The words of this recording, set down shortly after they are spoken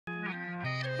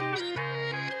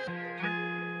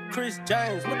Chris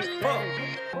James, what the fuck?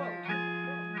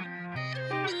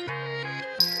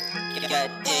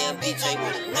 Goddamn DJ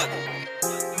with a nigga.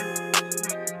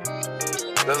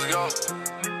 Let's go.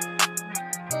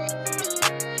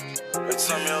 Make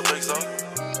some meal, big so.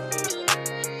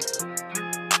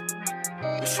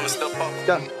 We finna step up.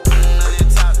 Go.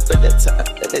 At the top,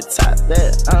 at the top,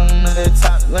 there. On the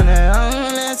top, when they're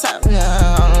on the top,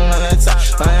 yeah. On the top,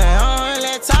 when they're on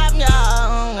the top,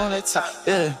 yeah. On the top,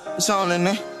 yeah. It's on in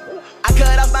there. I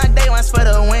cut off my day ones for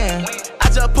the win. I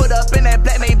just put up in that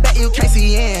black made back, you can't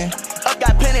see in. Up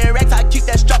got plenty of racks, I keep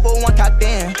that strap with one cocked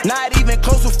in. Not even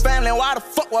close with family, why the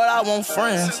fuck would I want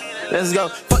friends? Let's go.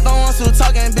 Fuck the ones who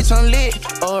talking, bitch, I'm lit.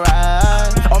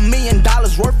 Alright. $1 million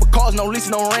worth of cars, no lease,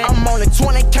 no rent. I'm only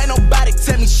 20, can't nobody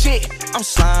tell me shit. I'm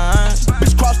slime.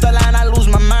 Bitch, cross the line, I lose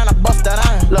my mind, I bust that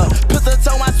iron. Look, put the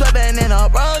toe, my sweating in a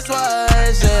Rolls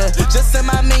Royce, yeah. Just send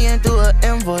my million through an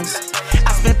invoice.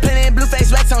 I spent plenty blue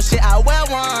face racks on shit I wear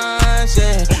once,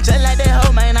 yeah. Just like that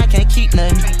hoe, man, I can't keep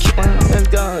nothing. Let's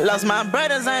go. Lost my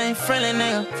brothers, I ain't friendly,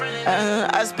 nigga.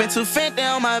 I spent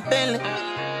 $250 on my Bentley.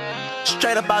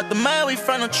 Straight up out the mud, we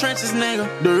from the trenches, nigga.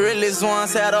 The realest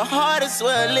ones had the hardest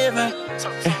way of living.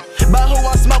 But who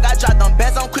want smoke? I dropped them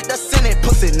bands, I'm quick to send it,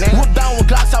 pussy, nigga. Whoop down with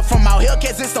Glocks out from out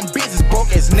Hellcats and some business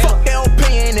broke as nigga. Fuck their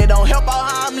opinion, it don't help out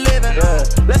how I'm living.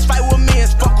 Let's fight with me and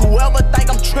fuck whoever think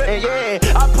I'm tripping.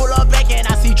 I pull up back and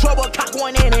I see trouble, cock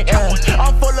one in it.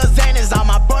 I'm full of Xanax, all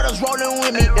my brothers rolling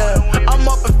with me. I'm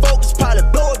up and focused, probably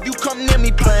blow if you come near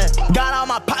me playing. Got all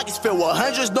my pockets filled with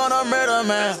hundreds, doing a murder,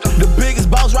 man. The biggest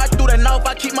boss right through the north,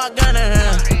 I keep my gun in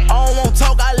hand. I don't want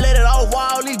talk, I let it off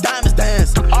while all these diamonds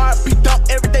dance. RP dump,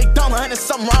 everyday dumb, 100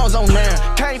 something wrongs on there.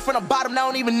 Came from the bottom, I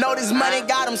don't even know this money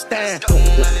got them stand. On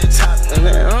the top, on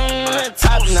the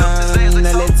top, now, on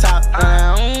the top,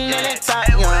 on the top,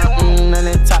 yeah, on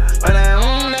the top,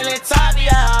 on the top,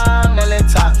 yeah, on the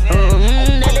top,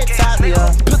 on the top,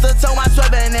 yeah. Put the toe, my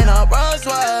sweating in a Rolls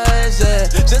Royce, yeah.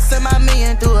 Just send my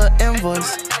million through an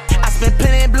invoice. I spent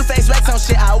plenty blue face racks on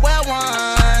shit I wear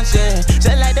once, yeah. Just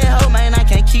like that hoe, man, I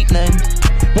can't keep nothing.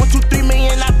 1, 2, 3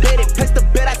 million, I bet it. Place the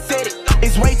bet, I said it.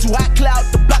 It's way too hot, cloud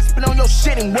the block, spin on your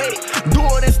shit and wait it. Do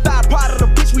it in style, part of the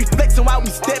bitch, we flexing while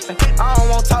we stepping. I don't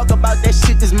wanna talk about that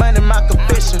shit, this money my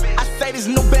confession. I say this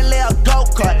new Bentley a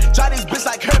go-kart. Try this bitch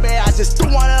like Herbie, I just threw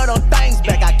one of them things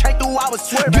back. I came through, I was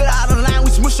swerving. Get out of line,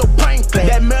 we smush your brain flat.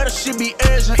 That murder should be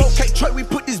urgent. 4K Trey, we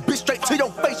put this bitch straight to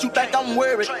your face, you think I'm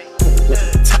worried. On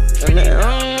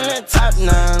the top,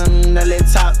 now, on the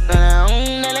top,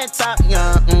 on the top,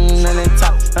 yeah, on the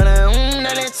top, on the